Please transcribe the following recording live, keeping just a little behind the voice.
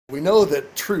We know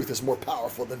that truth is more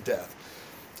powerful than death,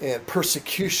 and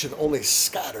persecution only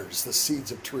scatters the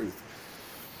seeds of truth.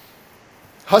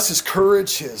 Huss's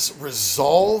courage, his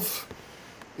resolve,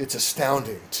 it's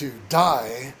astounding. To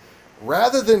die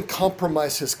rather than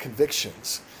compromise his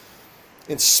convictions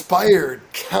inspired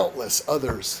countless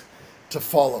others to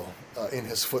follow in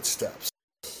his footsteps.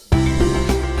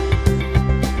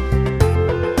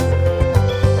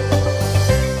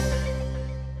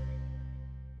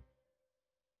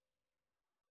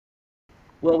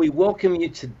 Well, we welcome you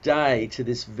today to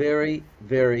this very,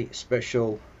 very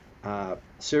special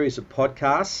series of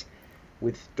podcasts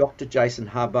with Dr. Jason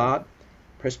Hubbard,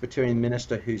 Presbyterian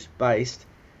minister who's based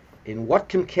in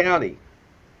Whatcom County,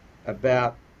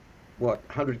 about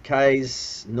 100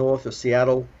 k's north of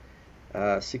Seattle,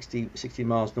 60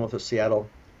 miles north of Seattle,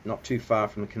 not too far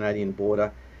from the Canadian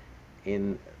border,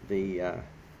 in the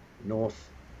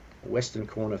northwestern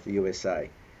corner of the USA.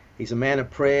 He's a man of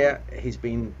prayer. He's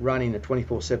been running a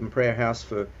 24/7 prayer house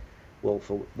for well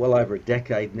over a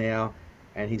decade now,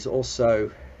 and he's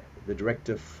also the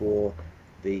director for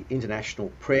the International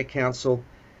Prayer Council,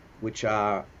 which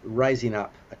are raising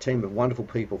up a team of wonderful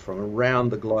people from around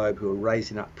the globe who are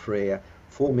raising up prayer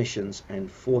for missions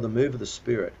and for the move of the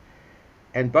Spirit.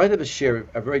 And both of us share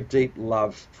a very deep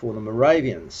love for the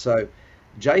Moravians. So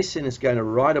Jason is going to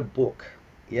write a book.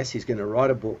 Yes, he's going to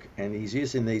write a book, and he's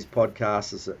using these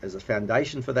podcasts as a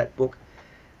foundation for that book,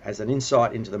 as an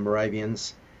insight into the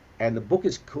Moravians. And the book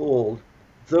is called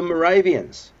The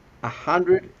Moravians,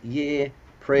 100-Year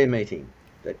Prayer Meeting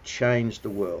that Changed the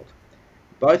World.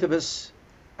 Both of us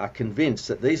are convinced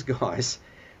that these guys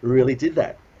really did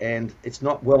that. And it's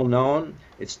not well known,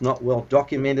 it's not well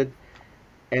documented,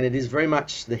 and it is very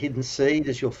much the hidden seed,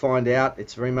 as you'll find out.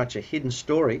 It's very much a hidden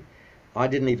story. I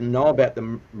didn't even know about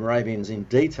the Moravians in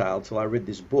detail until I read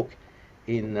this book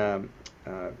in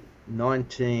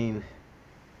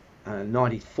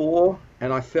 1994,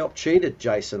 and I felt cheated,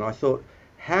 Jason. I thought,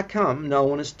 how come no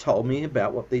one has told me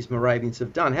about what these Moravians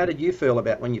have done? How did you feel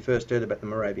about when you first heard about the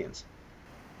Moravians?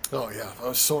 Oh yeah, I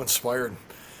was so inspired.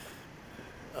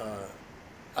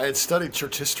 I had studied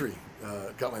church history,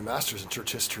 got my master's in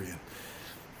church history, and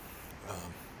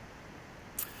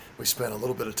we spent a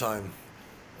little bit of time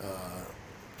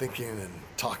thinking and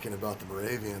talking about the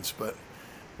Moravians, but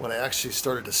when I actually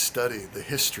started to study the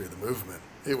history of the movement,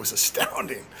 it was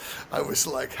astounding. I was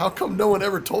like, how come no one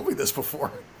ever told me this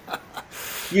before?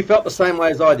 You felt the same way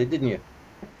as I did, didn't you?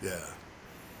 Yeah,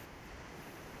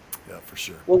 for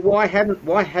sure. Well, why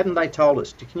hadn't they told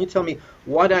us? Can you tell me,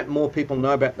 why don't more people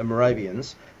know about the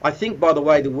Moravians? I think, by the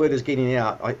way, the word is getting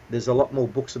out. There's a lot more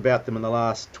books about them in the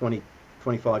last 20,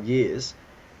 25 years.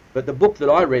 But the book that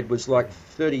I read was like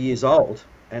 30 years old,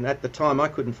 and at the time I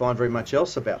couldn't find very much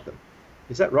else about them.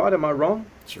 Is that right? Am I wrong?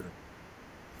 Sure.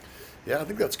 Yeah, I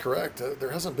think that's correct.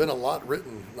 There hasn't been a lot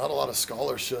written, not a lot of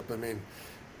scholarship. I mean,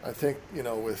 I think,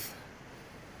 with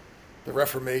the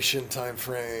Reformation time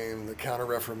frame, the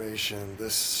Counter-Reformation,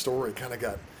 this story kind of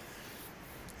got,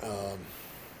 I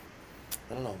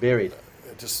don't know, buried.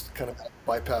 It just kind of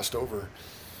bypassed over.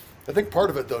 I think part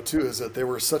of it, though, too, is that they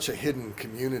were such a hidden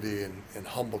community and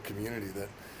humble community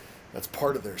that's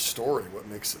part of their story. What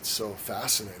makes it so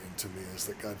fascinating to me is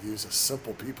that God uses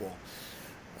simple people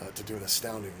to do an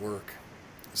astounding work.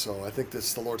 So I think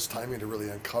this the Lord's timing to really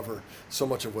uncover so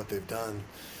much of what they've done.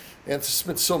 And there's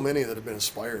been so many that have been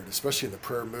inspired, especially in the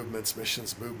prayer movements,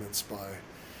 missions movements, by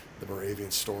the Moravian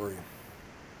story.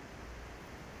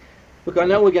 Look, I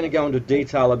know we're going to go into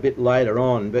detail a bit later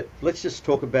on, but let's just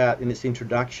talk about, in this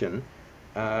introduction,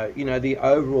 the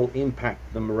overall impact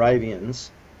of the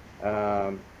Moravians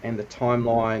and the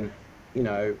timeline,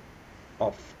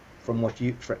 from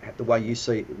the way you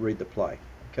read the play.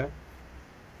 Okay.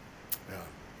 Yeah.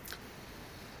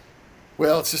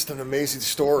 Well, it's just an amazing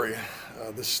story.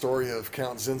 This story of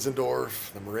Count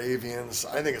Zinzendorf, the Moravians.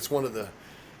 I think it's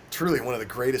truly one of the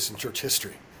greatest in church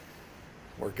history,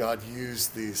 where God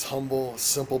used these humble,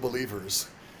 simple believers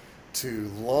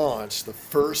to launch the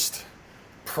first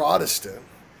Protestant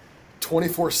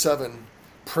 24/7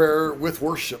 prayer with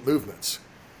worship movements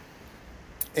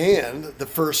and the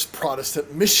first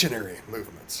Protestant missionary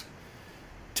movements,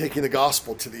 taking the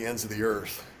gospel to the ends of the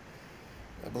earth.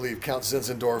 I believe Count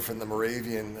Zinzendorf and the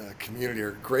Moravian community are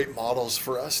great models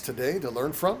for us today to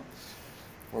learn from,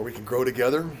 where we can grow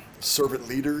together, servant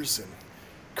leaders and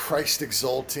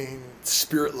Christ-exalting,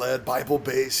 Spirit-led,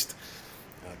 Bible-based,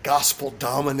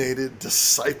 gospel-dominated,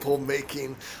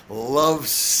 disciple-making,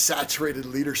 love-saturated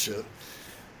leadership,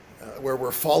 where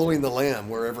we're following the Lamb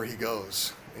wherever he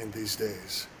goes in these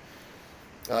days.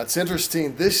 It's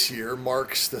interesting, this year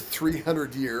marks the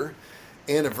 300-year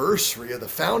anniversary of the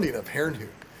founding of Herrnhut.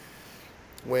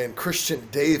 when Christian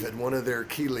David, one of their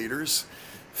key leaders,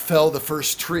 felled the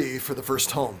first tree for the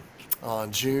first home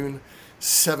on June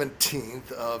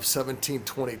 17th of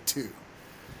 1722.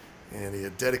 And he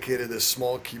had dedicated this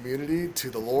small community to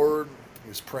the Lord. He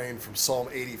was praying from Psalm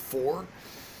 84,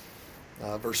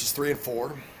 verses 3 and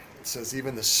 4. It says,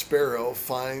 even the sparrow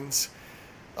finds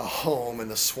a home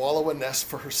and the swallow a nest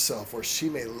for herself where she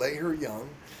may lay her young.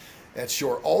 At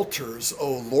your altars,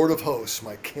 O Lord of hosts,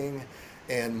 my King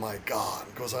and my God.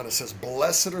 It goes on, it says,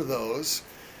 blessed are those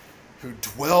who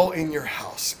dwell in your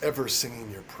house, ever singing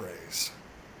your praise.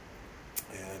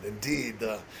 And indeed,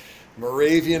 the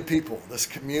Moravian people, this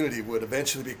community, would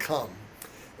eventually become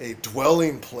a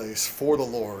dwelling place for the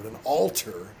Lord, an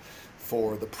altar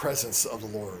for the presence of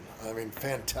the Lord. I mean,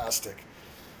 fantastic.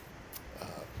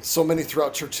 So many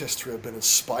throughout church history have been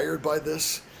inspired by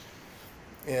this.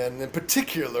 And in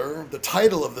particular, the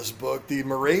title of this book, The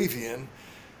Moravian,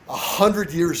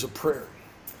 100 Years of Prayer.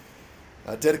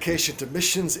 A dedication to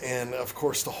missions and, of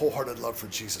course, the wholehearted love for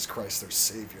Jesus Christ, their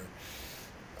Savior.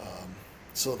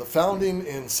 So the founding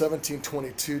in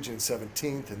 1722, June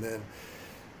 17th, and then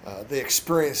they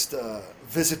experienced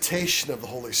visitation of the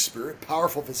Holy Spirit,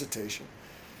 powerful visitation.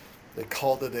 They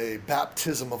called it a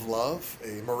baptism of love,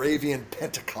 a Moravian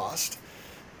Pentecost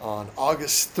on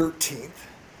August 13th,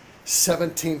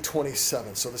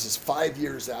 1727. So this is 5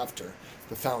 years after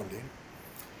the founding.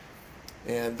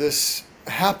 And this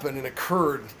happened and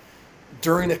occurred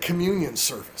during a communion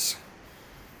service.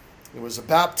 It was a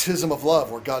baptism of love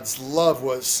where God's love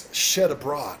was shed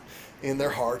abroad in their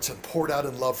hearts and poured out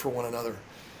in love for one another.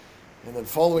 And then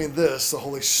following this, the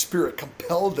Holy Spirit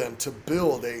compelled them to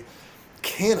build a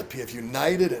canopy of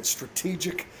united and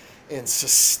strategic and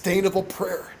sustainable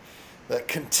prayer that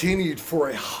continued for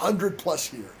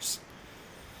 100+ years.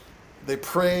 They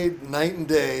prayed night and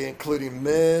day, including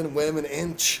men, women,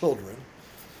 and children.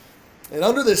 And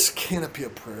under this canopy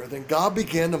of prayer, then God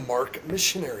began to mark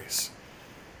missionaries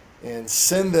and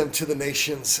send them to the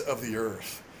nations of the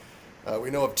earth. We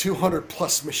know of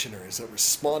 200+ missionaries that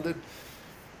responded,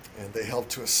 and they helped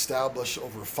to establish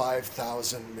over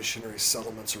 5,000 missionary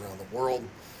settlements around the world.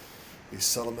 These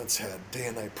settlements had day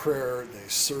and night prayer. They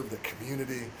served the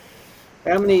community.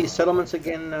 How many settlements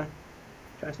again,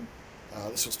 Jason?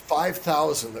 This was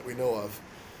 5,000 that we know of,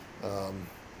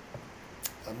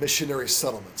 missionary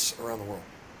settlements around the world.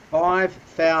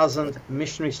 5,000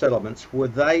 missionary settlements. Were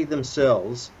they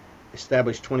themselves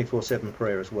established 24/7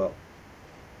 prayer as well?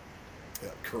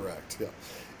 Yeah, correct. Yeah.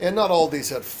 And not all these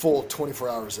had full 24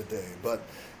 hours a day, but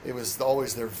it was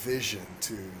always their vision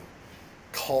to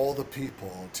call the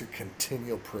people to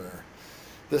continual prayer.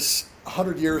 This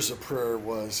 100 years of prayer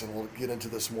was, and we'll get into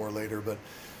this more later, but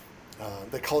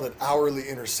they called it hourly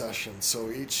intercession.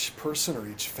 So each person or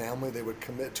each family, they would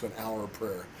commit to an hour of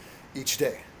prayer each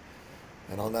day.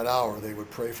 And on that hour, they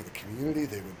would pray for the community.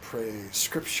 They would pray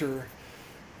scripture.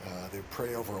 They would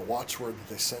pray over a watchword that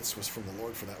they sensed was from the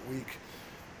Lord for that week.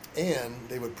 And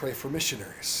they would pray for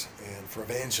missionaries and for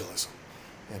evangelism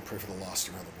and pray for the lost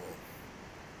around the world.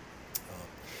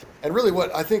 And really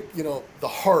what I think, the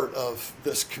heart of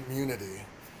this community,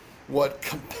 what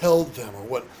compelled them or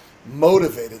what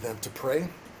motivated them to pray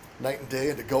night and day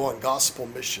and to go on gospel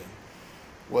mission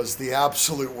was the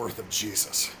absolute worth of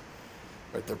Jesus.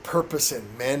 Right? Their purpose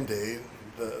and mandate,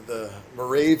 the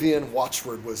Moravian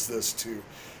watchword was this: to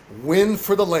win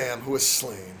for the Lamb who was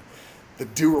slain the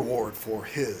due reward for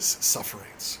his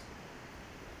sufferings.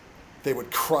 They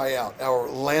would cry out, our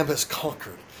Lamb has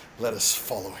conquered, let us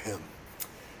follow him.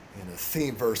 And a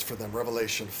theme verse for them,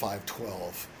 Revelation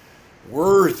 5:12.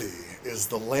 Worthy is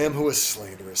the Lamb who is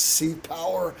slain to receive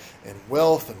power and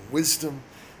wealth and wisdom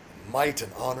and might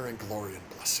and honor and glory and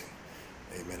blessing.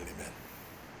 Amen and amen.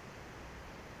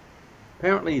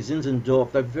 Apparently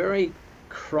Zinzendorf, they're very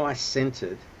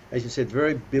Christ-centered, as you said,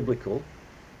 very biblical.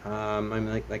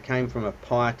 They came from a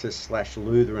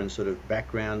pietist/Lutheran sort of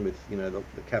background with,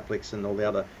 the Catholics and all the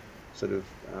other sort of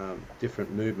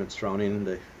different movements thrown in,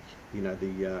 the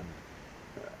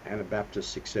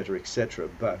Anabaptists, etc.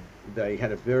 But they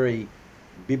had a very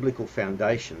biblical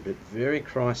foundation, but very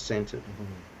Christ-centered. Mm-hmm.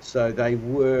 So they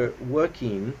were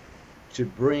working to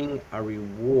bring a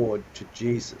reward to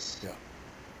Jesus. Yeah.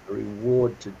 A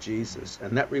reward to Jesus.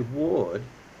 And that reward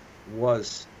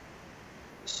was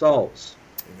souls.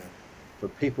 Amen. For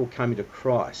people coming to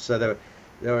Christ. So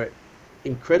they were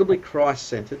incredibly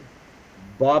Christ-centered,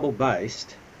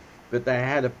 Bible-based, but they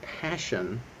had a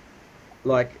passion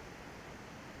like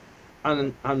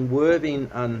unworthing,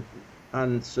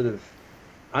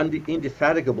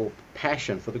 indefatigable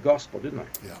passion for the gospel, didn't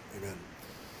they? Yeah, amen.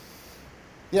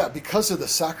 Yeah, because of the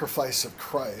sacrifice of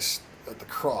Christ at the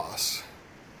cross,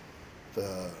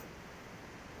 the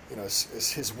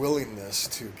is his willingness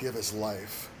to give his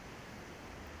life.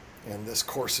 And this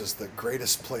course is the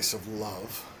greatest place of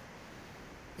love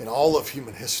in all of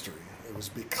human history. It was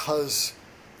because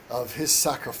of his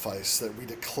sacrifice that we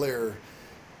declare,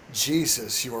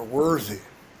 Jesus, you are worthy.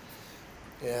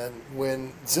 And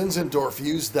when Zinzendorf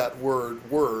used that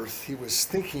word worth, he was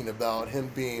thinking about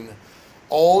him being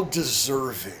all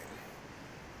deserving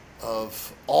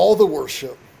of all the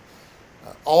worship,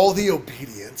 all the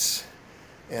obedience,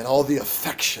 and all the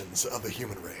affections of the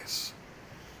human race.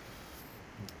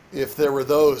 If there were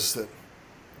those that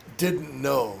didn't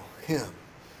know him,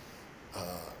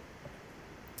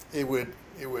 it would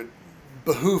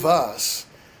behoove us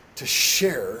to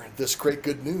share this great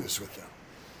good news with them,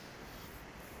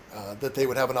 that they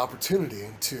would have an opportunity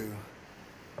to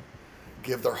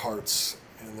give their hearts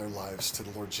and their lives to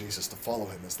the Lord Jesus, to follow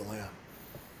him as the Lamb.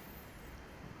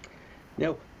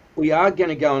 Now, we are going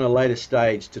to go on a later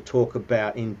stage to talk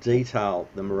about in detail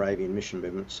the Moravian mission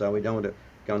movement, so we don't want to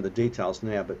go into the details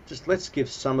now, but just let's give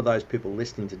some of those people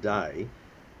listening today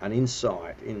an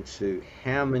insight into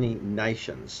how many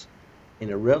nations in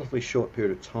a relatively short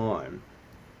period of time,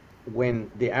 when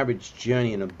the average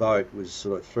journey in a boat was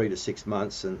sort of 3 to 6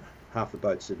 months and half the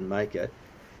boats didn't make it,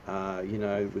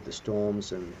 with the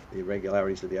storms and the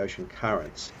irregularities of the ocean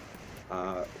currents.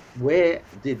 Where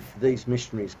did these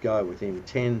missionaries go within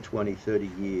 10, 20,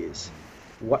 30 years?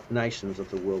 What nations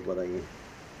of the world were they in?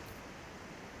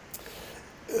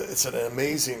 It's an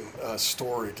amazing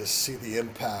story to see the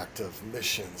impact of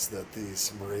missions that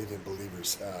these Moravian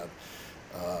believers had.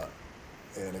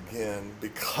 And again,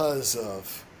 because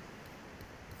of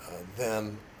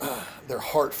them, their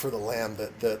heart for the Lamb,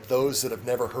 that those that have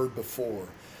never heard before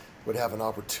would have an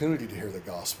opportunity to hear the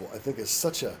gospel, I think is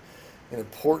such an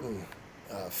important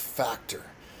factor,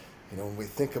 when we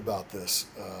think about this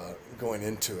going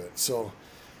into it. So,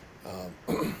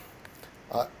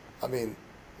 I mean,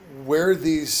 where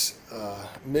these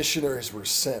missionaries were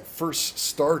sent first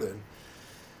started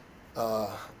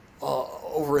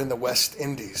over in the West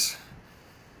Indies.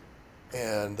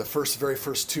 And the very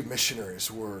first 2 missionaries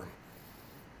were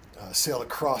sailed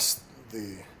across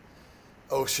the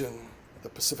ocean, the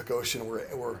Pacific Ocean,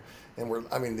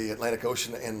 the Atlantic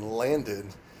Ocean, and landed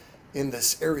in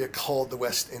this area called the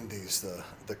West Indies,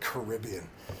 the Caribbean.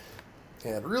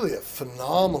 And really a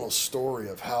phenomenal story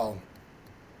of how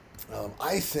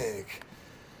I think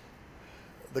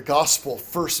the gospel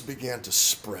first began to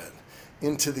spread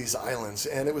into these islands,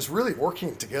 and it was really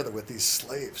working together with these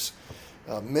slaves.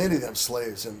 Many of them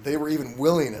slaves, and they were even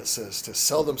willing, it says, to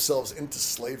sell themselves into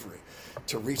slavery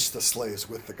to reach the slaves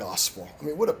with the gospel. I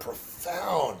mean, what a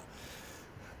profound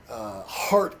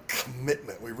heart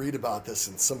commitment. We read about this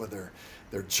in some of their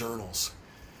journals,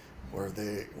 where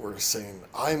they were saying,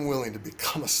 I'm willing to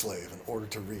become a slave in order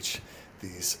to reach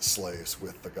these slaves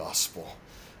with the gospel.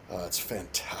 It's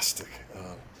fantastic.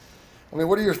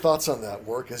 What are your thoughts on that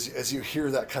work as you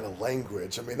hear that kind of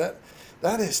language? I mean,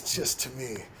 that is just, to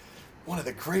me, one of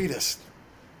the greatest,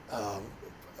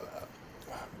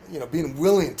 being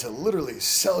willing to literally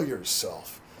sell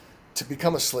yourself to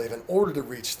become a slave in order to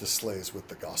reach the slaves with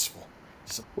the gospel.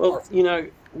 Well,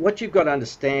 what you've got to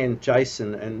understand,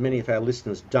 Jason, and many of our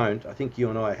listeners don't, I think you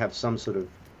and I have some sort of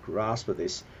grasp of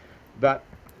this, but,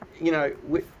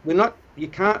 we're not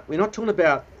talking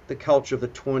about the culture of the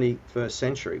 21st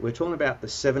century. We're talking about the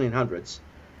 1700s,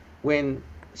 when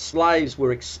slaves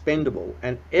were expendable,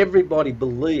 and everybody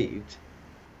believed,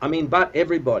 but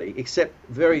everybody, except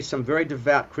some very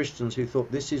devout Christians who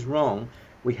thought this is wrong,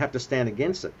 we have to stand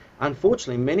against it.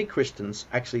 Unfortunately, many Christians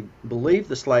actually believed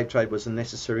the slave trade was a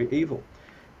necessary evil.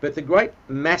 But the great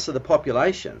mass of the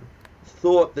population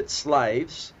thought that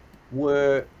slaves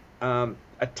were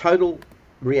a total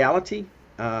reality,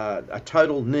 a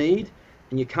total need,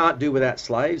 and you can't do without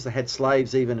slaves. They had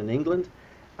slaves even in England.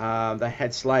 They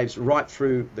had slaves right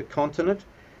through the continent,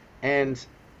 and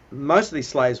most of these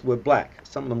slaves were black.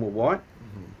 Some of them were white,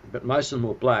 but most of them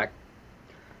were black.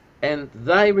 And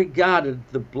they regarded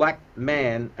the black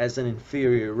man as an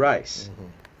inferior race,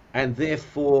 and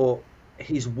therefore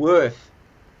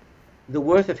the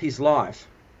worth of his life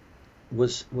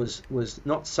was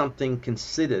not something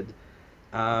considered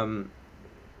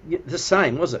the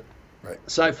same, was it? Right.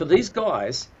 So for these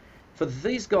guys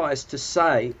to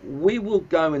say, we will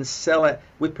go and sell it,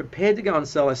 we're prepared to go and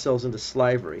sell ourselves into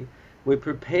slavery, we're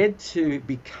prepared to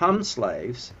become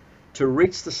slaves to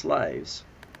reach the slaves,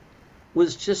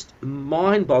 was just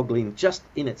mind-boggling just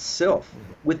in itself,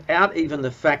 without even the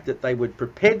fact that they were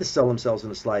prepared to sell themselves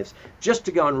into slaves. Just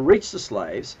to go and reach the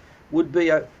slaves would be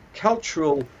a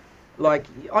cultural,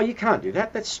 you can't do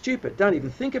that, that's stupid, don't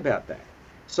even think about that.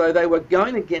 So they were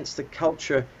going against the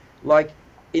culture, like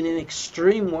in an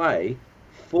extreme way,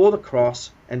 for the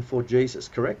cross and for Jesus,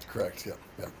 correct? Correct. Yeah.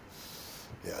 Yeah.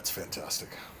 Yeah. It's fantastic.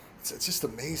 It's just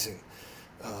amazing.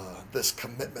 This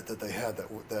commitment that they had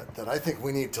that I think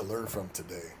we need to learn from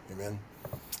today. Amen.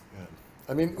 Yeah.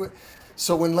 I mean,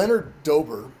 so when Leonard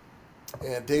Dober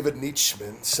and David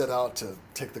Nietzscheman set out to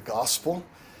take the gospel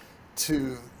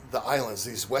to the islands,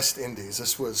 these West Indies,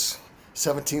 this was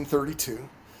 1732.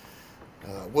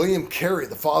 William Carey,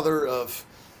 the father of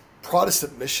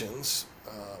Protestant missions,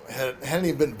 hadn't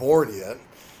even been born yet.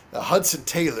 Hudson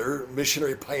Taylor,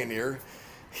 missionary pioneer,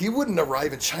 he wouldn't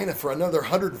arrive in China for another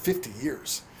 150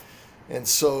 years. And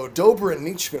so Dober and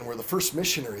Nietzscheman were the first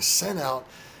missionaries sent out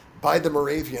by the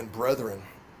Moravian brethren.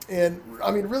 And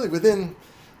I mean, really within,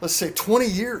 let's say, 20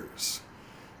 years,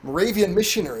 Moravian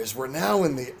missionaries were now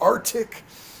in the Arctic.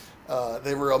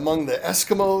 They were among the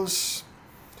Eskimos.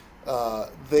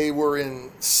 They were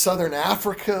in southern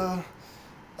Africa,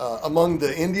 among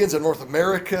the Indians of North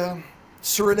America,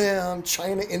 Suriname,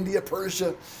 China, India,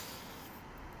 Persia.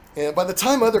 And by the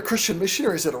time other Christian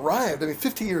missionaries had arrived, I mean,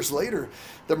 50 years later,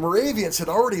 the Moravians had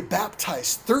already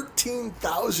baptized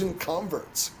 13,000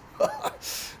 converts.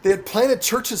 They had planted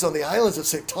churches on the islands of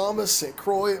St. Thomas, St.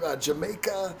 Croix,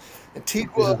 Jamaica,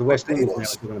 Antigua. This is the West Indies now we're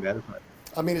talking about, isn't it?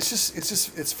 I mean,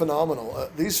 it's phenomenal.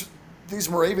 These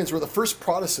Moravians were the first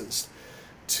Protestants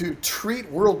to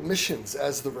treat world missions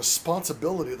as the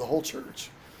responsibility of the whole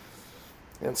church.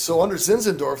 And so under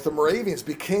Zinzendorf, the Moravians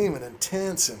became an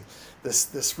intense and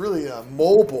this really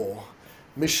mobile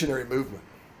missionary movement.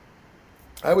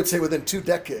 I would say within 2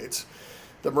 decades,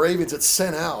 the Moravians had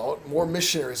sent out more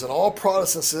missionaries than all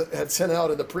Protestants had sent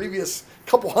out in the previous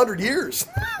couple hundred years.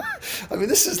 I mean,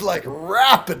 this is like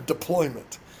rapid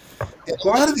deployment. And a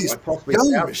lot of these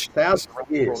young missionaries around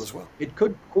the world as well. It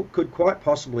could quite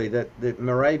possibly that the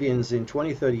Moravians in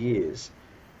 20, 30 years,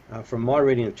 from my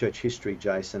reading of church history,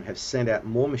 Jason, have sent out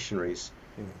more missionaries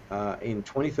in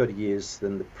 20, 30 years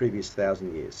than the previous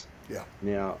 1,000 years. Yeah.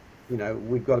 Now,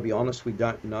 we've got to be honest, we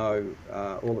don't know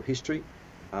all of history,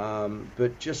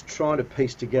 but just trying to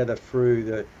piece together through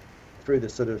the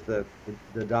sort of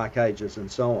the dark ages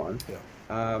and so on.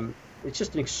 Yeah. It's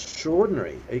just an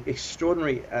extraordinary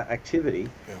activity,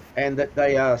 and that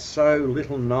they are so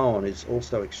little known is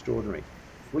also extraordinary.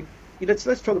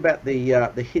 Let's talk about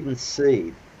the hidden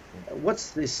seed.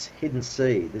 What's this hidden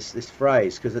seed? This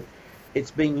phrase, because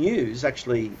it's been used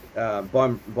actually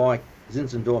by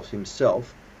Zinzendorf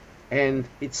himself, and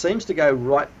it seems to go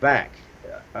right back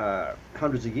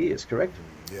hundreds of years. Correct?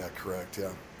 Yeah, correct.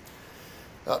 Yeah.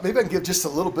 Maybe I can give just a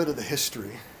little bit of the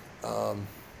history.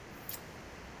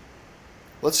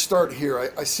 Let's start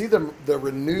here. I see the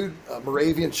renewed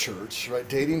Moravian church, right,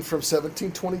 dating from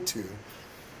 1722,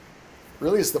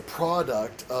 really is the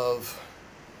product of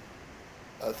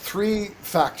 3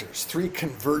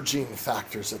 converging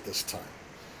factors at this time.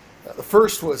 The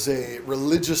first was a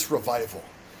religious revival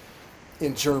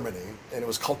in Germany, and it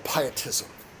was called Pietism.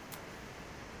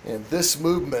 And this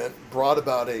movement brought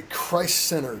about a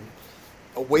Christ-centered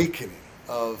awakening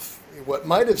of what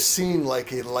might have seemed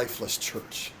like a lifeless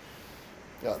church.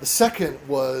 The second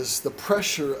was the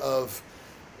pressure of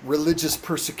religious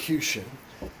persecution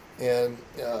and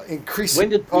increasing. When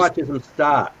did Pietism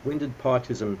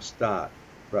start,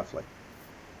 roughly?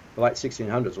 The late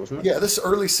 1600s, wasn't it? Yeah, this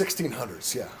early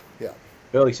 1600s. Yeah.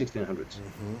 Early 1600s.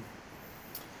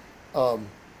 Mm-hmm.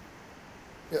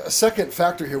 A second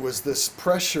factor here was this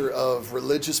pressure of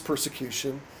religious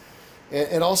persecution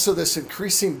and also this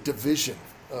increasing division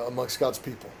amongst God's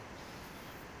people.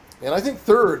 And I think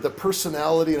third, the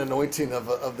personality and anointing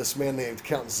of this man named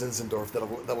Count Zinzendorf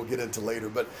that we'll get into later.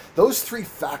 But those 3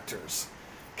 factors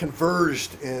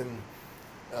converged in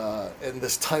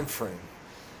this time frame.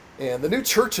 And the new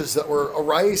churches that were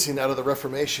arising out of the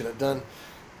Reformation had done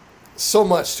so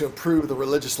much to improve the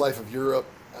religious life of Europe.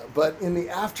 But in the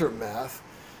aftermath,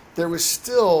 there was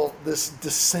still this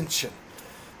dissension,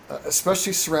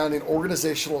 especially surrounding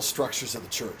organizational structures of the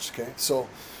church. Okay, so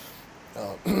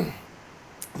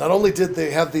not only did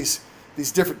they have these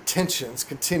different tensions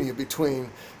continue between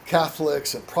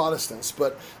Catholics and Protestants,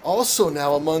 but also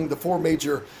now among the 4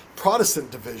 major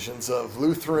Protestant divisions of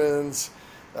Lutherans,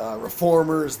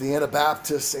 Reformers, the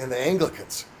Anabaptists, and the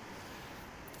Anglicans.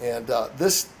 And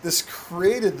this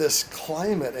created this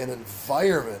climate and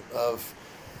environment of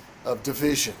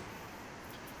division.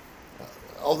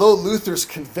 Although Luther's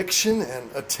conviction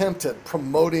and attempt at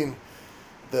promoting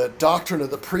the doctrine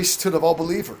of the priesthood of all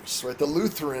believers, right, the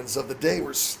Lutherans of the day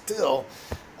were still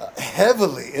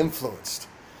heavily influenced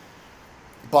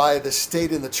by the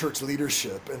state and the church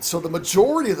leadership. And so the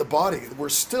majority of the body were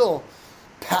still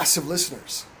passive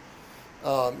listeners.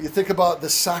 You think about the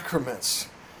sacraments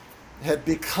had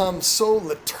become so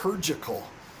liturgical,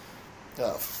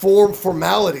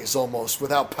 formalities almost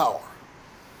without power.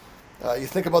 You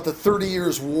think about the 30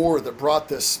 Years' War that brought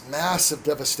this massive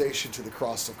devastation to the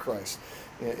cross of Christ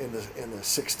in the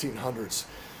 1600s.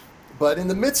 But in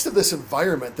the midst of this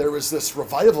environment, there was this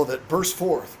revival that burst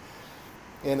forth.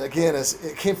 And again, as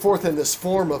it came forth in this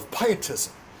form of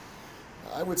pietism,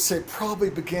 I would say probably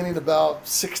beginning about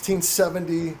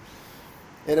 1670,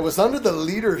 and it was under the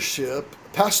leadership,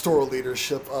 pastoral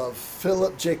leadership of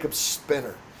Philip Jacob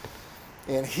Spener.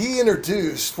 And he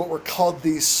introduced what were called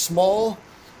these small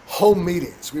home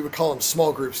meetings. We would call them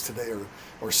small groups today,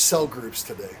 or cell groups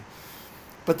today.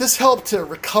 But this helped to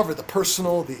recover the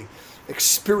personal, the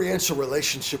experiential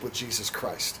relationship with Jesus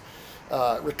Christ.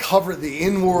 Recover the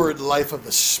inward life of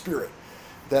the Spirit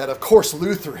that, of course,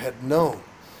 Luther had known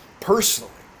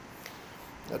personally.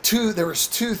 There was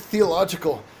two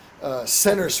theological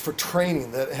centers for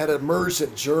training that had emerged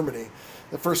in Germany.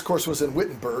 The first course was in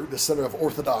Wittenberg, the center of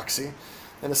orthodoxy,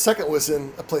 and the second was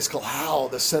in a place called Halle,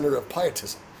 the center of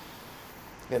pietism.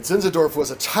 And Zinzendorf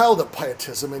was a child of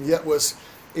pietism and yet was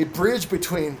a bridge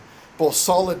between both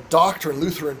solid doctrine,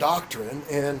 Lutheran doctrine,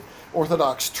 and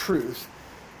Orthodox truth,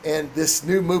 and this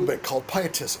new movement called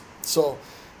pietism. So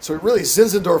really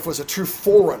Zinzendorf was a true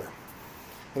forerunner.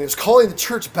 And he was calling the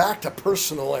church back to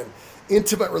personal and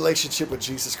intimate relationship with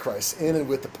Jesus Christ in and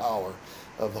with the power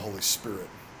of the Holy Spirit.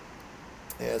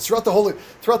 And throughout the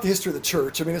history of the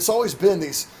church, I mean, it's always been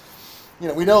these,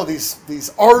 we know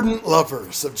these ardent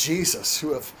lovers of Jesus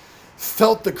who have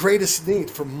felt the greatest need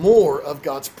for more of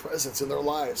God's presence in their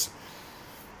lives.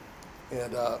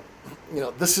 And,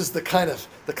 this is the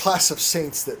class of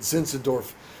saints that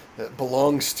Zinzendorf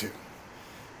belongs to.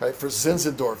 Right? For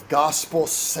Zinzendorf,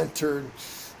 gospel-centered,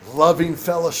 loving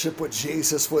fellowship with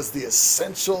Jesus was the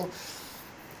essential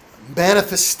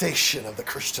manifestation of the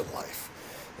Christian life.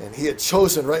 And he had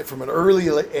chosen right from an early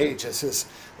age as his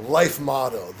life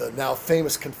motto, the now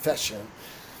famous confession,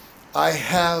 "I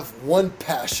have one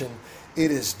passion,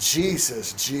 it is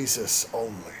Jesus, Jesus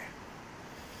only."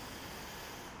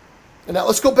 And now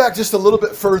let's go back just a little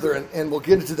bit further and we'll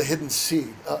get into the hidden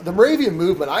seed. The Moravian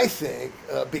movement, I think,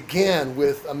 began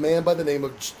with a man by the name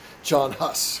of John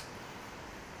Huss.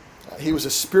 He was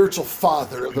a spiritual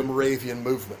father of the Moravian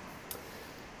movement.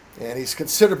 And he's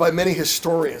considered by many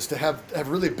historians to have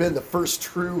really been the first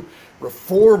true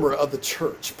reformer of the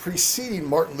church, preceding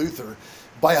Martin Luther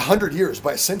by 100 years,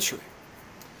 by a century.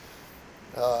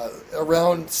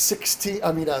 Around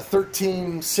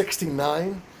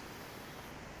 1369,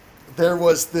 there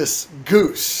was this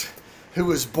goose who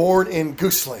was born in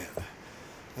Gooseland.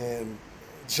 And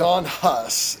John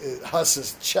Huss, Huss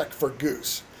is Czech for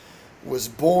goose, was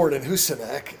born in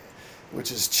Husinek,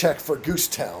 which is Czech for Goose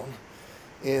Town,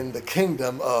 in the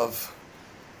kingdom of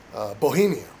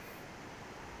Bohemia.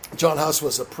 John Huss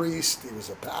was a priest, he was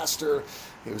a pastor,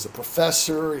 he was a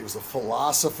professor, he was a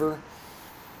philosopher.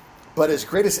 But his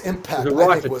greatest impact,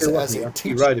 I think, was as a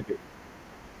teacher. He wrote a bit.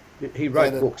 He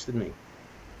wrote books, didn't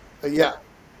he? Yeah.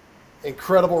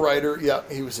 Incredible writer. Yeah,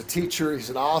 he was a teacher,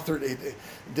 he's an author. He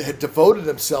had devoted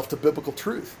himself to biblical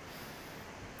truth.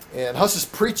 And Huss's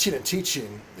preaching and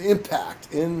teaching, the impact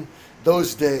in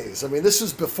those days. I mean, this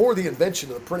was before the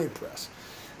invention of the printing press.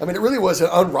 I mean, it really was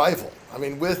unrivaled. I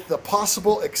mean, with the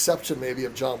possible exception maybe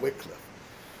of John Wycliffe.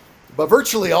 But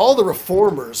virtually all the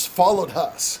reformers followed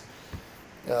Huss,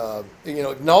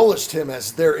 acknowledged him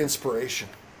as their inspiration.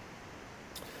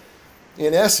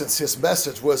 In essence, his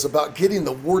message was about getting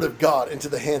the Word of God into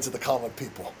the hands of the common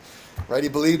people. Right? He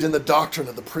believed in the doctrine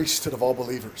of the priesthood of all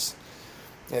believers.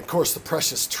 And of course, the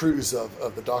precious truths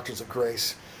of the doctrines of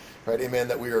grace. Right? Amen.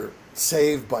 That we are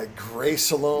saved by grace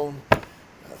alone,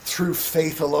 through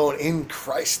faith alone, in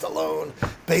Christ alone,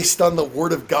 based on the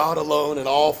Word of God alone, and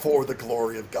all for the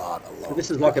glory of God alone. So this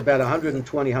is like about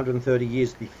 120, 130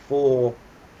 years before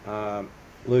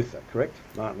Luther, correct?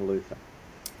 Martin Luther.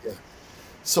 Yeah.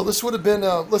 So this would have been,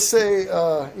 let's say,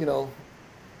 kind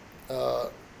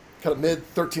of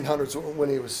mid-1300s when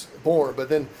he was born, but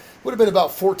then would have been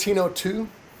about 1402.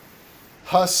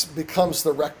 Huss becomes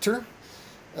the rector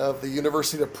of the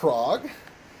University of Prague,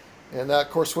 and that,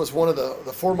 of course, was one of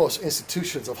the foremost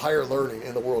institutions of higher learning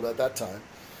in the world at that time.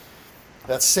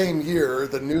 That same year,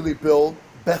 the newly built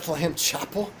Bethlehem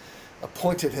Chapel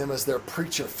appointed him as their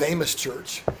preacher, famous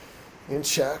church in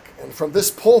Czech, and from this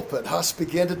pulpit, Huss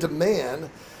began to demand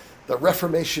the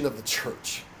reformation of the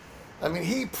church. I mean,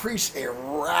 he preached a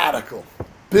radical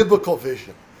biblical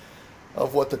vision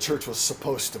of what the church was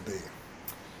supposed to be.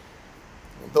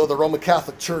 Though the Roman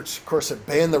Catholic Church, of course, had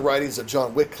banned the writings of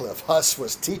John Wycliffe, Huss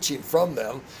was teaching from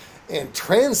them and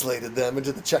translated them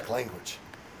into the Czech language.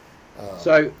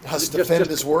 So Huss defended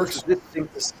just his works.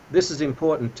 this is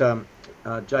important,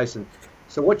 Jason.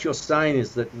 So what you're saying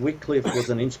is that Wycliffe was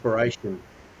an inspiration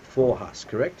for Huss,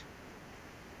 correct?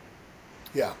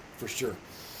 Yeah, for sure.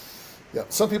 Yeah,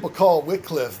 some people call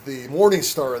Wycliffe the morning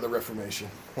star of the Reformation,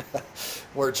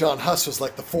 where John Huss was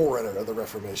like the forerunner of the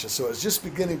Reformation. So it's just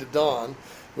beginning to dawn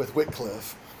with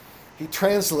Wycliffe.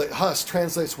 Huss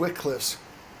translates Wycliffe's,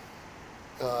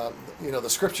 the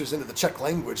scriptures into the Czech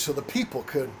language, so the people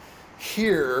could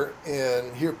hear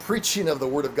preaching of the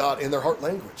Word of God in their heart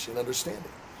language and understanding.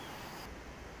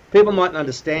 People mightn't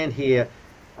understand here,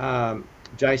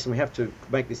 Jason. We have to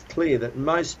make this clear that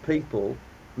most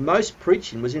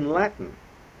preaching was in Latin.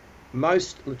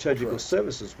 Most liturgical Correct.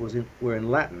 services were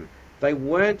in Latin. They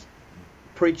weren't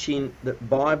preaching the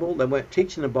Bible. They weren't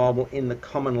teaching the Bible in the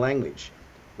common language,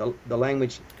 the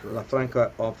language La Correct.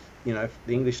 Franca of the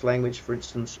English language, for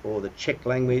instance, or the Czech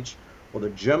language, or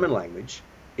the German language.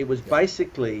 It was Yeah.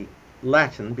 basically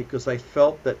Latin because they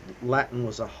felt that Latin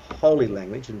was a holy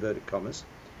language, inverted commas,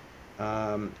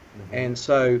 and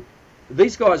so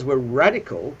these guys were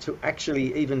radical to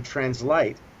actually even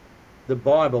translate the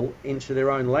Bible into their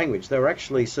own language. They were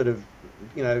actually sort of,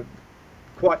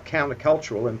 quite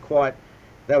countercultural and quite,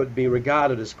 they would be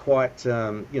regarded as quite,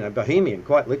 bohemian,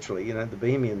 quite literally, the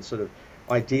bohemian sort of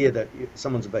idea that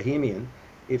someone's a bohemian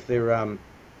if they're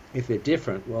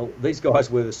different. Well, these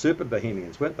guys were the super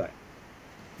bohemians, weren't they?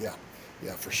 Yeah,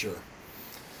 yeah, for sure.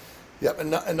 Yeah, and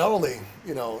not only,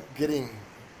 getting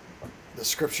the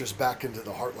scriptures back into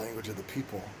the heart language of the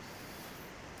people,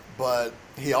 but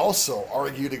he also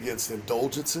argued against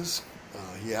indulgences.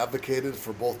 He advocated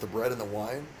for both the bread and the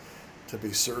wine to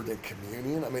be served in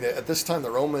communion. I mean, at this time, the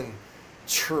Roman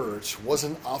Church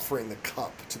wasn't offering the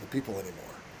cup to the people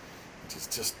anymore, which is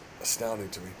just astounding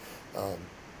to me.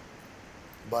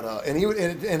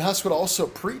 And Huss would also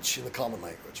preach in the common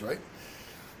language, right?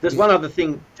 There's one other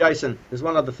thing, Jason. There's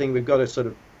one other thing we've got to sort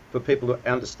of, for people to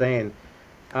understand.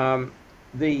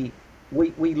 We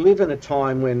live in a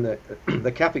time when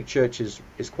the Catholic Church is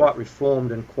quite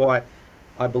reformed and quite,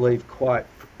 I believe, quite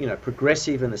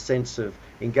progressive in the sense of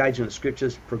engagement with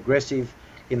scriptures, progressive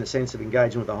in the sense of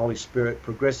engagement with the Holy Spirit,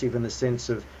 progressive in the sense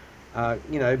of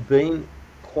being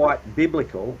quite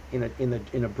biblical in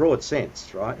a broad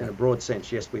sense, right? In a broad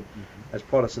sense, yes, we as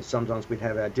Protestants sometimes we'd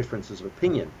have our differences of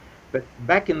opinion, but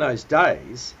back in those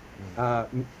days.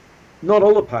 Not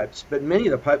all the popes, but many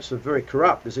of the popes were very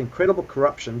corrupt. There's incredible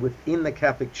corruption within the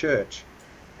Catholic Church,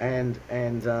 and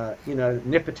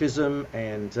nepotism,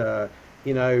 and the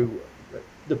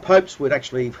popes would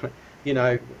actually,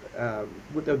 there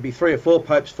would be 3 or 4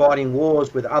 popes fighting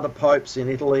wars with other popes in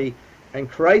Italy, and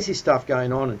crazy stuff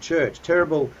going on in church.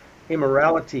 Terrible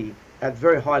immorality at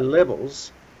very high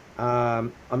levels.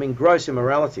 Gross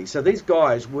immorality. So these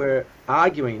guys were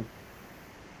arguing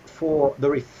for the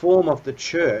reform of the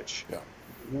church, Yeah.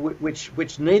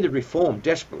 which needed reform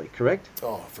desperately, correct?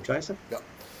 Oh, for sure. Jason? Yeah.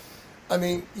 I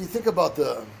mean, you think about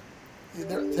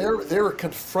they were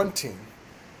confronting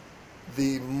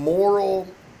the moral,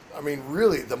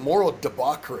 really the moral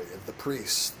debauchery of the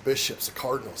priests, the bishops, the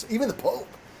cardinals, even the Pope.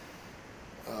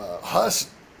 Huss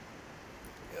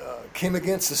came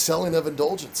against the selling of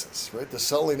indulgences, right? The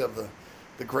selling of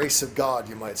the grace of God,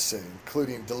 you might say,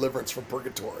 including deliverance from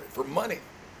purgatory for money.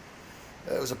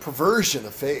 It was a perversion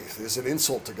of faith. It was an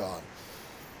insult to God.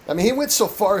 I mean, he went so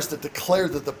far as to declare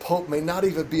that the Pope may not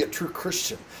even be a true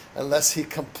Christian unless he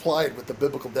complied with the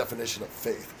biblical definition of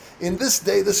faith. In this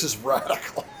day, this is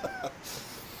radical.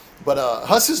 But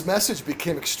Huss's message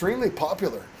became extremely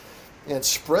popular and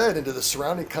spread into the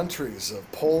surrounding countries of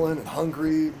Poland and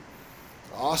Hungary,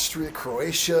 Austria,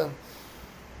 Croatia.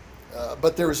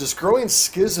 But there was this growing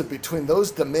schism between those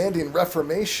demanding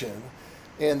reformation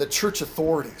and the church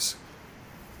authorities.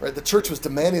 Right, the church was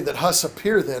demanding that Huss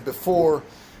appear then before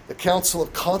the Council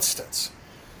of Constance.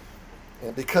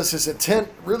 And because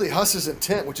Huss's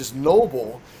intent, which is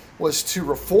noble, was to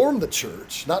reform the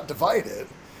church, not divide it,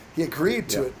 he agreed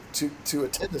to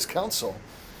attend this council.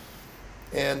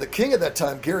 And the king at that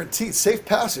time guaranteed safe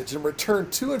passage and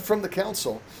return to and from the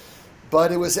council.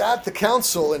 But it was at the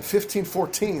council in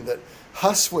 1514 that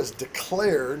Huss was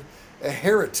declared a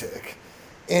heretic,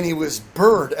 and he was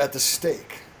burned at the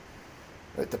stake.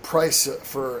 Right, the price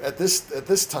at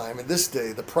this time, in this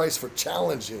day, the price for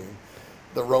challenging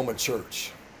the Roman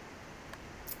Church.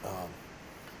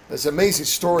 There's an amazing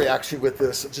story actually with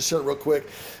this. I'll just share it real quick.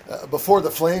 Before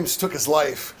the flames took his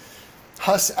life,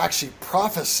 Huss actually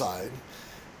prophesied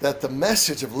that the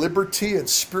message of liberty and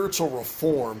spiritual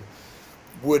reform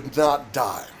would not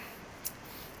die.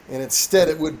 And instead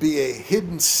it would be a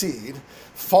hidden seed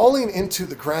falling into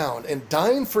the ground and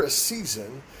dying for a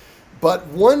season, but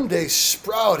one day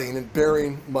sprouting and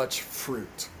bearing much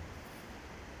fruit.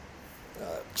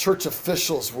 Church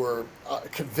officials were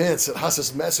convinced that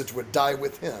Huss's message would die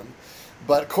with him,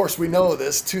 but of course we know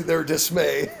this, to their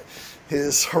dismay,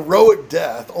 his heroic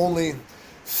death only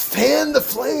fanned the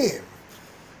flame,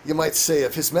 you might say,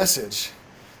 of his message,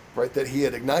 right, that he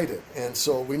had ignited. And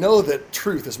so we know that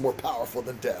truth is more powerful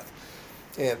than death,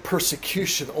 and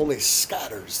persecution only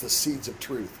scatters the seeds of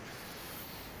truth.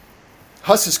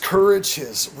 Huss's courage,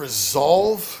 his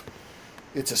resolve,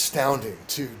 it's astounding.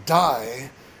 To die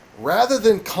rather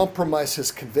than compromise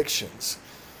his convictions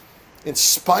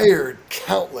inspired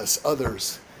countless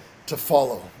others to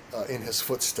follow in his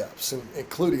footsteps,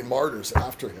 including martyrs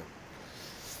after him.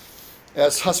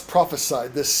 As Huss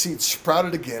prophesied, this seed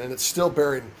sprouted again, and it's still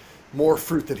bearing more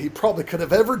fruit than he probably could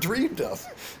have ever dreamed of.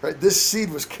 Right? This seed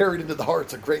was carried into the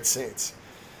hearts of great saints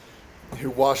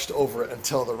who watched over it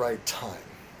until the right time.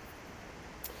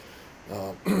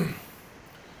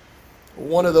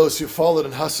 One of those who followed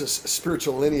in Huss's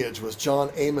spiritual lineage was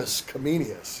John Amos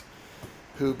Comenius,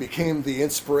 who became the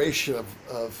inspiration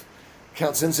of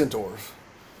Count Zinzendorf.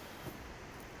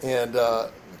 And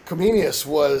Comenius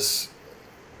was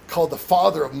called the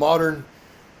father of modern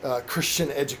Christian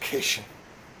education.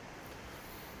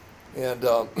 And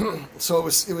so it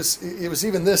was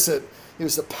even this, that it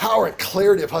was the power and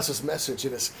clarity of Huss's message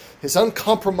and his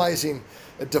uncompromising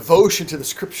devotion to the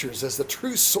scriptures as the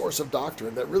true source of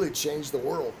doctrine that really changed the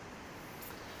world.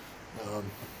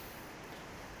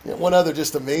 One other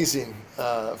just amazing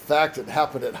fact that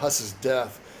happened at Huss's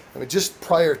death. I mean, just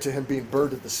prior to him being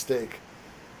burned at the stake,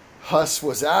 Huss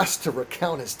was asked to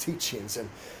recount his teachings,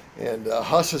 and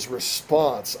Huss's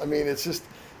response, I mean, it's just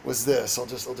was this. I'll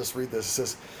just read this. It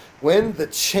says, "When the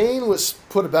chain was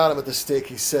put about him at the stake,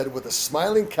 he said with a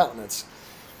smiling countenance,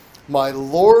 'My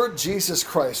Lord Jesus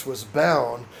Christ was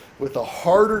bound with a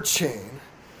harder chain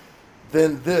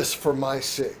than this for my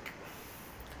sake.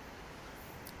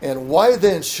 And why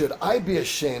then should I be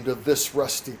ashamed of this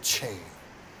rusty chain?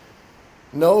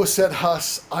 No,' said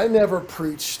Huss, 'I never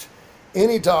preached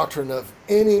any doctrine of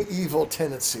any evil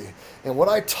tendency, and what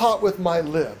I taught with my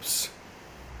lips,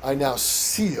 I now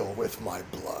seal with my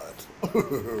blood.'"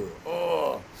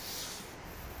 Oh.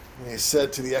 And he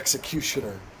said to the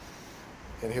executioner,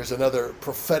 and here's another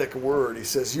prophetic word, he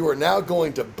says, "You are now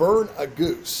going to burn a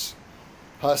goose."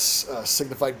 Huss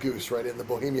signified goose, right, in the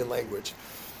Bohemian language.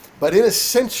 "But in a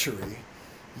century,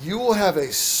 you will have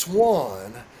a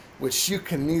swan which you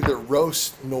can neither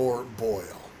roast nor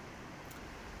boil."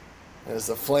 As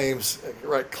the flames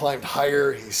climbed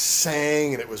higher, he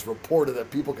sang, and it was reported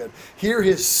that people could hear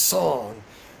his song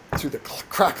through the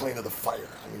crackling of the fire.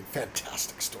 I mean,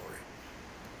 fantastic story.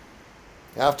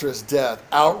 After his death,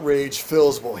 outrage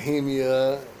fills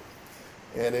Bohemia,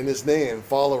 and in his name,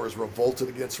 followers revolted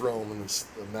against Rome in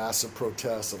the massive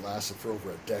protests that lasted for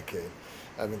over a decade.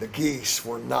 I mean, the geese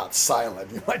were not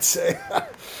silent, you might say.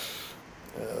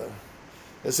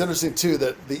 It's interesting, too,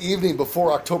 that the evening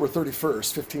before October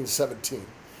 31st, 1517,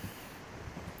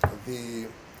 the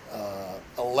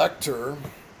elector,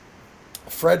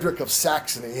 Frederick of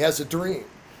Saxony, has a dream,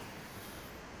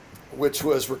 which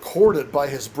was recorded by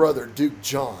his brother, Duke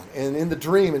John. And in the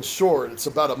dream, in short, it's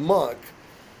about a monk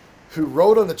who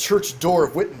wrote on the church door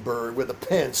of Wittenberg with a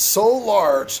pen so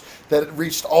large that it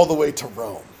reached all the way to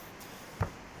Rome.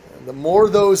 The more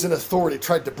those in authority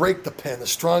tried to break the pen, the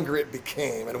stronger it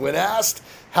became. And when asked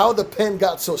how the pen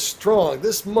got so strong,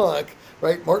 this monk,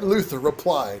 right, Martin Luther,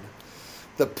 replied,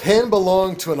 "The pen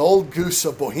belonged to an old goose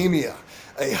of Bohemia,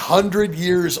 100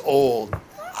 years old."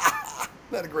 Isn't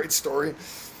that a great story?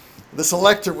 This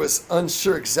elector was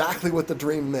unsure exactly what the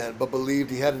dream meant, but believed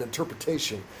he had an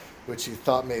interpretation which he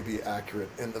thought may be accurate.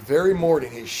 And the very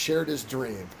morning he shared his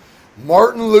dream,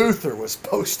 Martin Luther was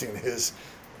posting his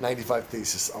 95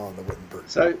 thesis on the Wittenberg.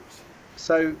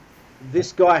 So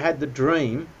this guy had the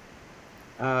dream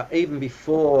even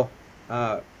before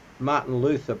Martin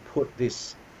Luther put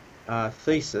this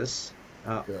thesis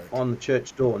on the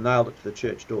church door, nailed it to the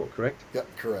church door, correct? Yep,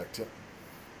 correct.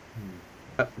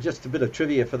 Yep. Just a bit of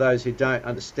trivia for those who don't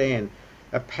understand.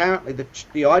 Apparently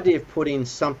the idea of putting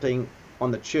something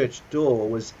on the church door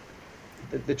was,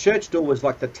 the church door was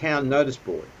like the town notice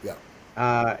board.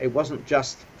 Yeah. It wasn't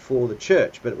just for the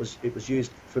church, but it was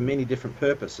used for many different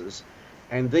purposes,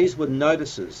 and these were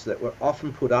notices that were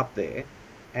often put up there,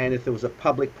 and if there was a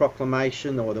public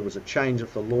proclamation, or there was a change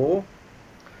of the law,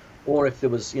 or if there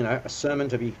was, a sermon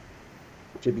to be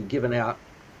given out,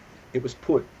 it was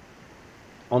put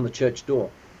on the church door.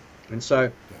 And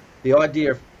so The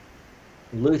idea of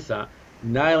Luther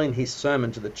nailing his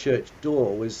sermon to the church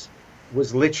door was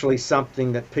literally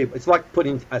something that people. It's like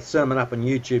putting a sermon up on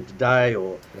YouTube today,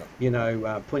 or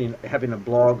having a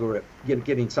blog, or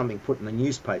getting something put in the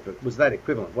newspaper. It was that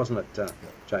equivalent, wasn't it, Yeah.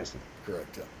 Jason?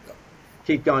 Correct. Yeah. Yeah.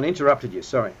 Keep going. Interrupted you.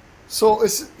 Sorry. So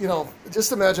it's,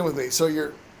 just imagine with me.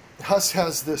 So Huss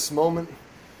has this moment,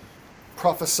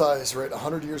 prophesies, right?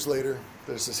 100 years later,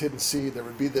 there's this hidden seed. There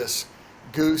would be this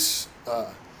goose.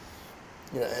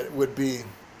 It would be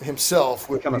himself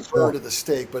would Become a be swan. burned at the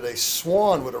stake, but a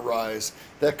swan would arise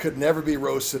that could never be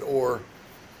roasted or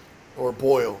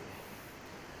boiled.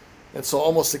 And so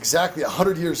almost exactly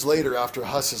 100 years later, after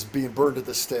Huss is being burned at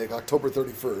the stake, October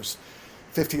 31st,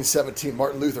 1517,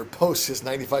 Martin Luther posts his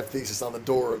 95 Theses on the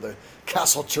door of the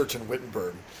Castle Church in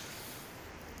Wittenberg.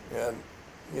 And,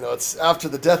 it's after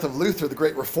the death of Luther, the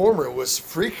great reformer, was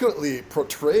frequently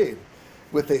portrayed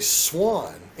with a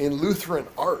swan in Lutheran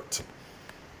art.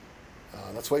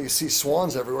 That's why you see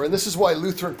swans everywhere. And this is why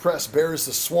Lutheran Press bears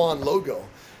the swan logo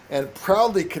and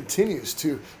proudly continues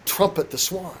to trumpet the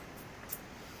swan.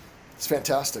 It's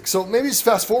fantastic. So maybe just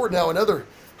fast forward now another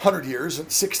 100 years, in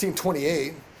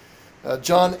 1628,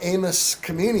 John Amos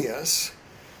Comenius,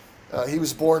 he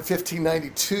was born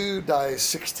 1592,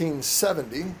 dies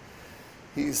 1670.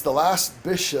 He's the last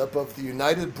bishop of the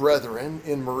United Brethren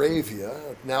in Moravia,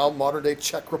 now modern-day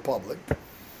Czech Republic.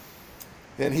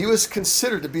 And he was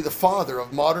considered to be the father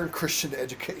of modern Christian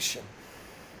education.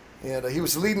 And he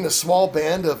was leading a small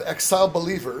band of exiled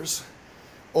believers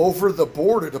over the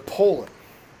border to Poland.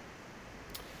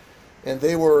 And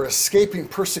they were escaping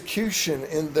persecution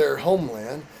in their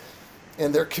homeland,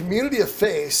 and their community of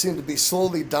faith seemed to be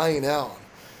slowly dying out.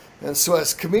 And so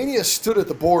as Comenius stood at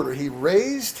the border, he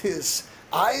raised his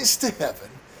eyes to heaven,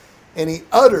 and he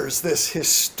utters this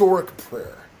historic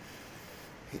prayer.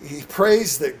 He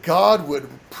prays that God would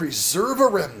preserve a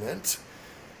remnant,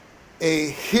 a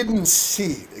hidden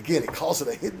seed. Again, he calls it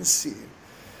a hidden seed,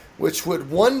 which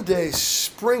would one day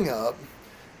spring up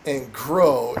and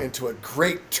grow into a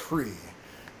great tree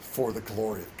for the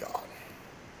glory of God.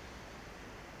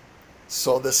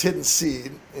 So this hidden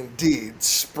seed indeed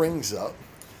springs up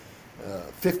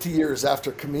 50 years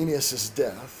after Comenius'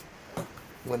 death,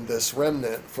 when this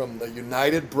remnant from the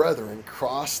United Brethren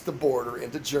crossed the border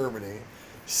into Germany,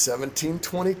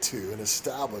 1722, and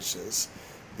establishes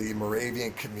the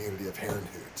Moravian community of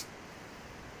Herrnhut.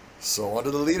 So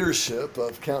under the leadership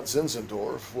of Count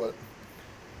Zinzendorf, what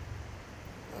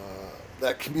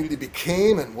that community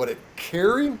became and what it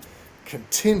carried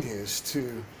continues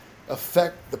to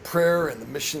affect the prayer and the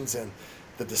missions and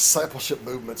the discipleship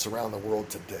movements around the world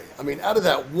today. I mean, out of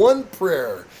that one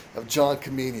prayer of John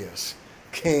Comenius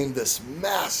came this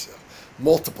massive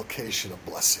multiplication of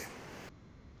blessing.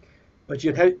 But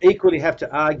you'd equally have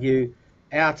to argue,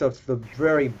 out of the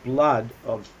very blood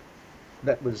of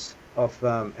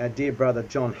our dear brother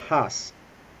John Huss,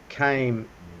 came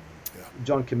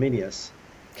John Comenius,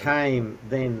 came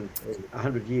then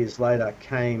 100 years later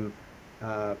came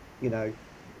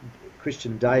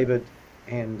Christian David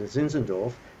and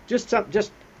Zinzendorf. Just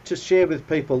to share with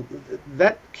people,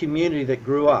 that community that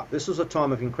grew up, this was a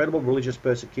time of incredible religious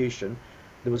persecution.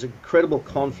 There was incredible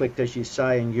conflict, as you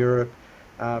say, in Europe.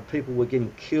 People were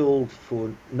getting killed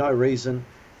for no reason,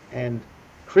 and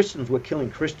Christians were killing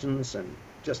Christians, and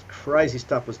just crazy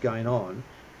stuff was going on.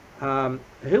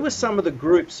 Who were some of the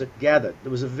groups that gathered? There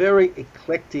was a very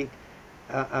eclectic,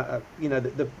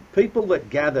 the people that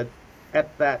gathered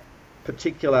at that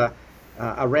particular,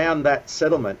 around that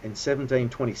settlement in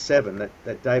 1727,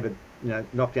 that David,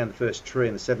 knocked down the first tree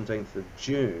on the 17th of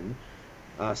June,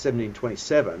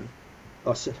 1727,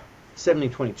 or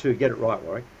 1722, get it right,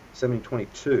 Warwick,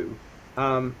 1722.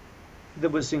 There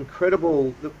was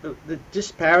incredible, the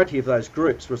disparity of those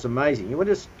groups was amazing. You want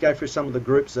to just go through some of the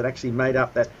groups that actually made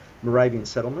up that Moravian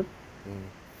settlement?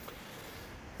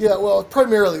 Yeah, well,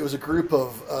 primarily it was a group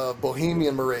of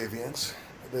Bohemian Moravians.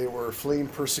 They were fleeing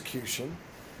persecution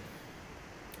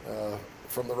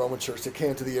from the Roman Church. They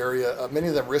came to the area, many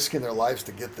of them risking their lives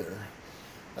to get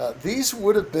there. These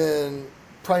would have been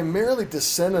primarily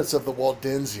descendants of the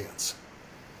Waldensians.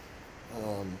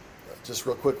 Just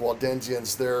real quick,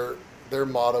 Waldensians, their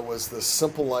motto was the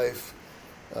simple life,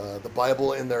 the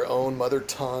Bible in their own mother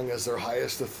tongue as their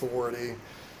highest authority,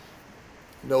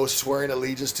 no swearing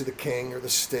allegiance to the king or the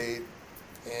state,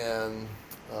 and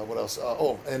what else?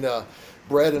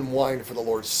 Bread and wine for the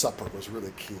Lord's Supper was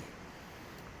really key.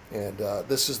 And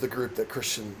this is the group that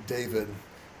Christian David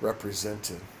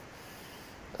represented.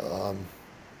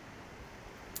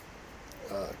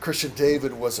 Christian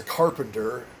David was a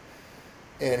carpenter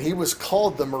And he was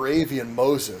called the Moravian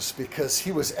Moses because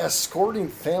he was escorting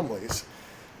families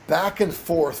back and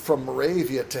forth from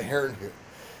Moravia to Herrnhut.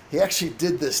 He actually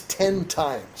did this 10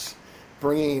 times,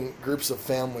 bringing groups of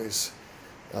families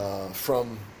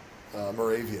from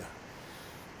Moravia.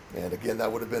 And again,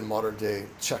 that would have been modern day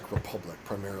Czech Republic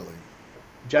primarily.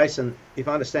 Jason, if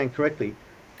I understand correctly,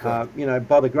 Correct.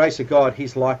 by the grace of God,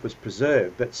 his life was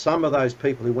preserved, but some of those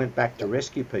people who went back to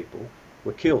rescue people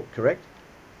were killed, correct?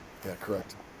 Yeah,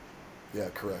 correct. Yeah,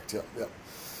 correct. Yeah, yeah.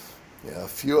 Yeah, a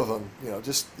few of them,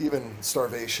 just even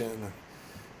starvation,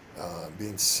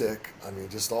 being sick. I mean,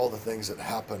 just all the things that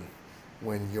happen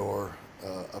when you're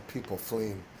a people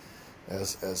fleeing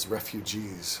as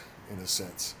refugees, in a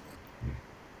sense.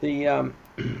 The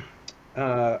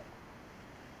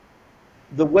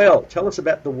the well. Tell us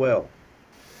about the well.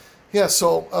 Yeah,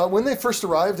 so when they first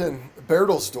arrived in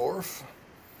Bertelsdorf,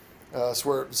 it's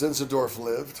where Zinzendorf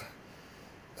lived.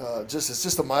 It's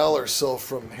just a mile or so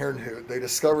from Herrnhut. They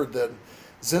discovered that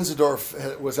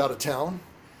Zinzendorf was out of town,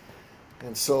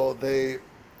 and so they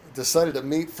decided to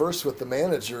meet first with the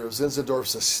manager of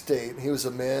Zinzendorf's estate. He was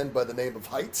a man by the name of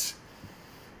Heitz.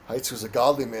 Heitz was a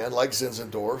godly man, like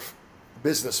Zinzendorf,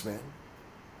 businessman,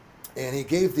 and he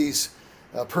gave these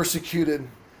persecuted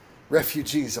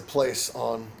refugees a place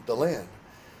on the land.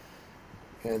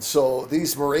 And so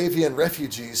these Moravian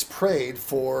refugees prayed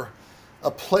for a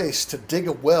place to dig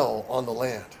a well on the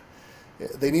land.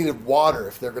 They needed water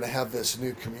if they're going to have this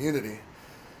new community.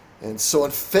 And so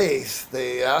in faith,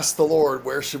 they asked the Lord,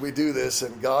 where should we do this?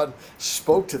 And God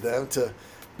spoke to them to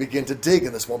begin to dig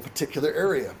in this one particular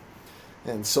area.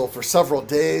 And so for several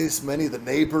days, many of the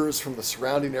neighbors from the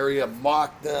surrounding area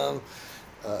mocked them,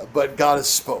 but God has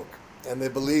spoke. And they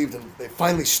believed, and they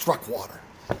finally struck water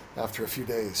after a few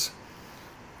days.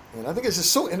 And I think it's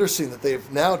just so interesting that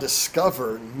they've now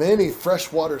discovered many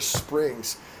freshwater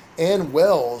springs and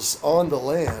wells on the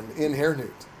land in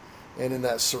Herrnhut and in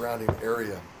that surrounding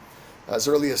area. As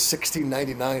early as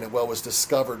 1699, a well was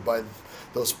discovered by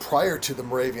those prior to the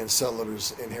Moravian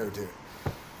settlers in Herrnhut.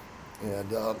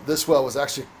 And this well was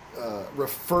actually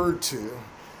referred to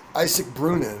Isaac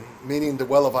Brunnen, meaning the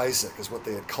well of Isaac is what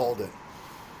they had called it.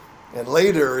 And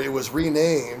later it was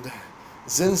renamed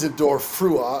Zinzendorf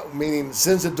Frua, meaning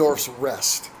Zinzendorf's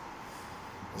rest.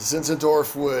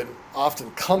 Zinzendorf would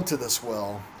often come to this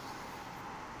well,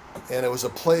 and it was a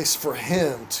place for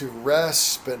him to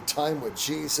rest, spend time with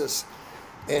Jesus.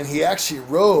 And he actually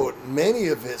wrote many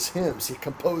of his hymns. He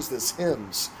composed his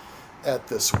hymns at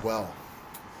this well.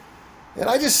 And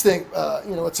I just think,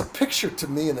 it's a picture to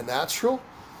me in the natural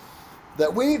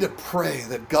that we need to pray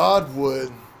that God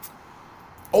would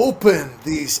open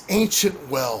these ancient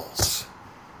wells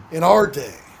in our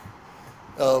day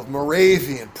of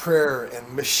Moravian prayer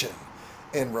and mission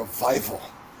and revival,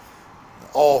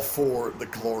 all for the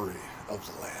glory of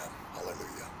the Lamb.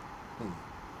 Hallelujah.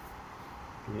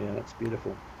 Yeah, that's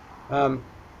beautiful.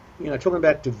 Talking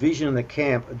about division in the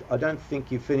camp, I don't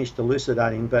think you finished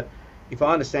elucidating, but if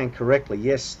I understand correctly,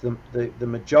 yes, the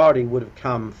majority would have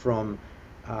come from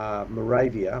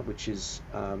Moravia, which is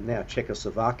now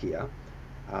Czechoslovakia,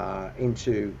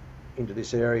 into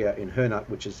this area in Herrnhut,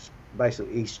 which is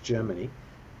basically East Germany.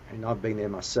 And I've been there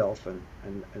myself, and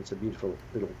it's a beautiful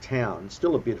little town,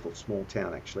 still a beautiful small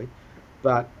town actually.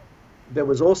 But there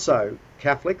was also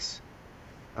Catholics,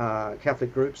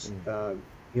 Catholic groups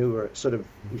who were sort of,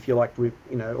 if you like,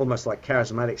 almost like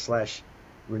charismatic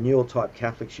 / renewal type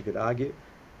Catholics, you could argue.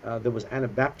 There was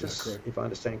Anabaptists, if I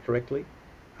understand correctly.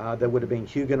 There would have been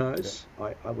Huguenots,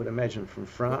 I would imagine, from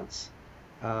France,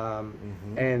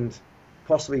 and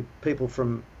possibly people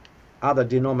from other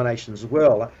denominations as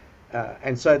well.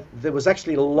 And so there was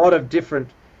actually a lot of different,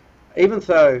 even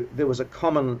though there was a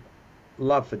common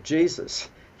love for Jesus,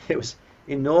 there was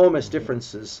enormous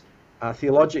differences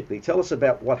theologically. Tell us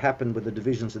about what happened with the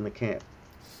divisions in the camp.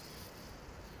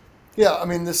 Yeah, I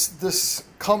mean, this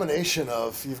combination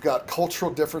of, you've got cultural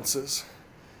differences,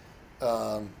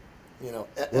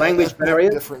 language barrier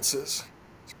differences,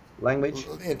 language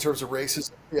in terms of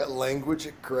races, language,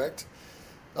 correct,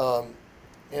 and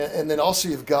then also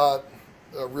you've got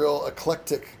a real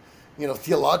eclectic,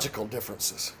 theological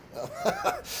differences,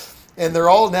 and they're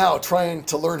all now trying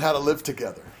to learn how to live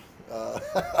together.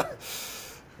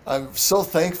 I'm so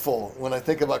thankful when I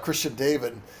think about Christian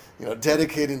David,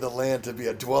 dedicating the land to be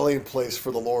a dwelling place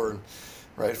for the Lord,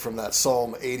 right, from that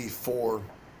Psalm 84.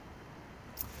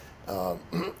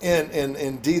 And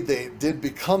indeed they did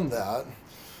become that,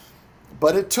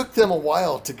 but it took them a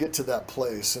while to get to that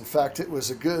place. In fact, it was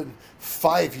a good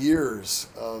 5 years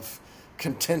of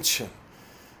contention,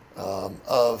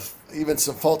 of even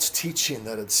some false teaching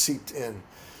that had seeped in.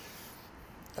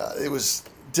 it was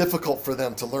difficult for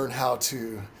them to learn how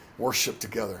to worship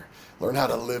together, learn how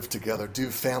to live together, do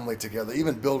family together,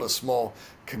 even build a small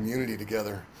community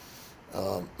together.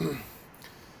 Um,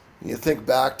 you think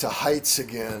back to Heights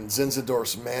again,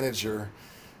 Zinzendorf's manager.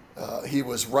 He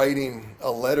was writing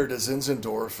a letter to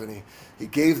Zinzendorf, and he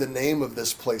gave the name of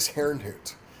this place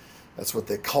Herrnhut. That's what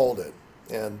they called it.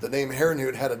 And the name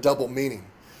Herrnhut had a double meaning.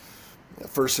 At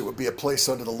first, it would be a place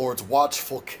under the Lord's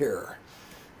watchful care,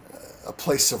 a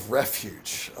place of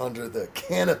refuge under the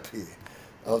canopy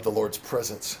of the Lord's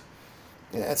presence.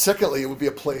 And secondly, it would be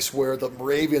a place where the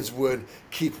Moravians would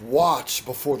keep watch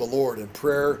before the Lord in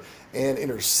prayer and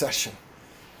intercession.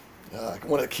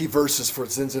 One of the key verses for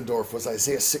Zinzendorf was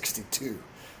Isaiah 62,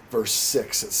 verse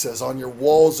 6. It says, "On your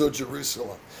walls, O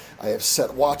Jerusalem, I have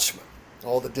set watchmen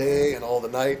all the day and all the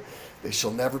night. They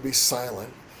shall never be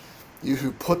silent. You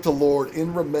who put the Lord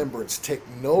in remembrance, take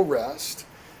no rest,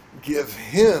 give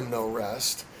him no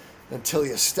rest, until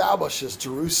he establishes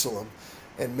Jerusalem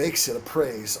and makes it a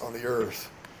praise on the earth."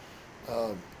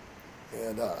 When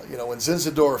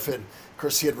Zinzendorf had, of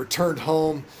course, he had returned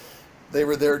home, they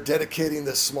were there dedicating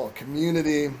this small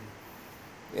community,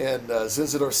 and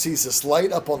Zinzendorf sees this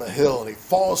light up on the hill, and he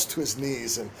falls to his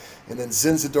knees, and then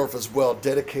Zinzendorf as well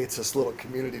dedicates this little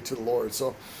community to the Lord.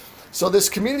 So this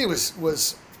community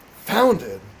was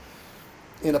founded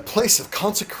in a place of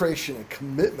consecration and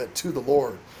commitment to the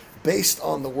Lord, based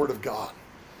on the Word of God.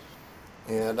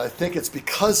 And I think it's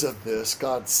because of this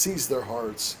God sees their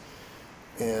hearts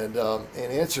and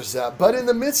answers that. But in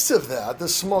the midst of that,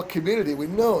 this small community, we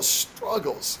know,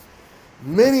 struggles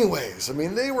many ways. I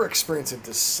mean, they were experiencing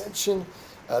dissension.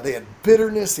 They had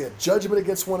bitterness. They had judgment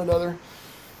against one another.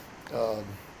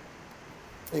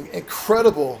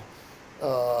 Incredible,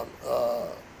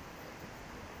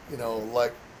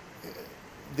 like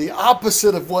the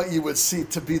opposite of what you would see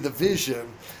to be the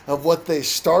vision of what they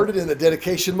started in the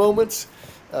dedication moments.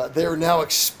 They are now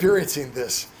experiencing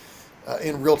this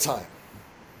in real time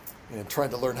and trying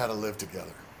to learn how to live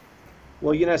together.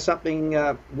 Well, you know something,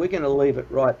 we're going to leave it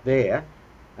right there.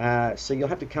 So you'll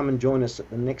have to come and join us at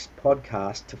the next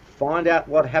podcast to find out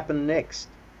what happened next.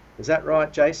 Is that right,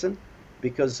 Jason?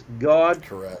 Because God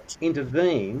Correct.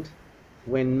 intervened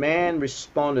when man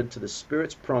responded to the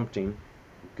Spirit's prompting.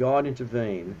 God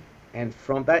intervened, and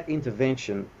from that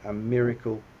intervention, a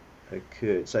miracle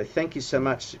occurred. So thank you so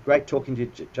much. Great talking to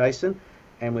you, Jason,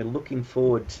 and we're looking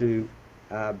forward to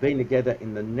being together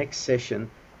in the next session,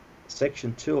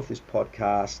 section 2 of this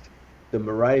podcast, the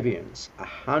Moravians,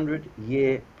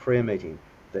 100-year prayer meeting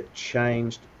that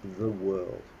changed the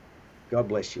world. God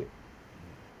bless you.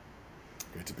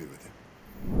 Great to be with you.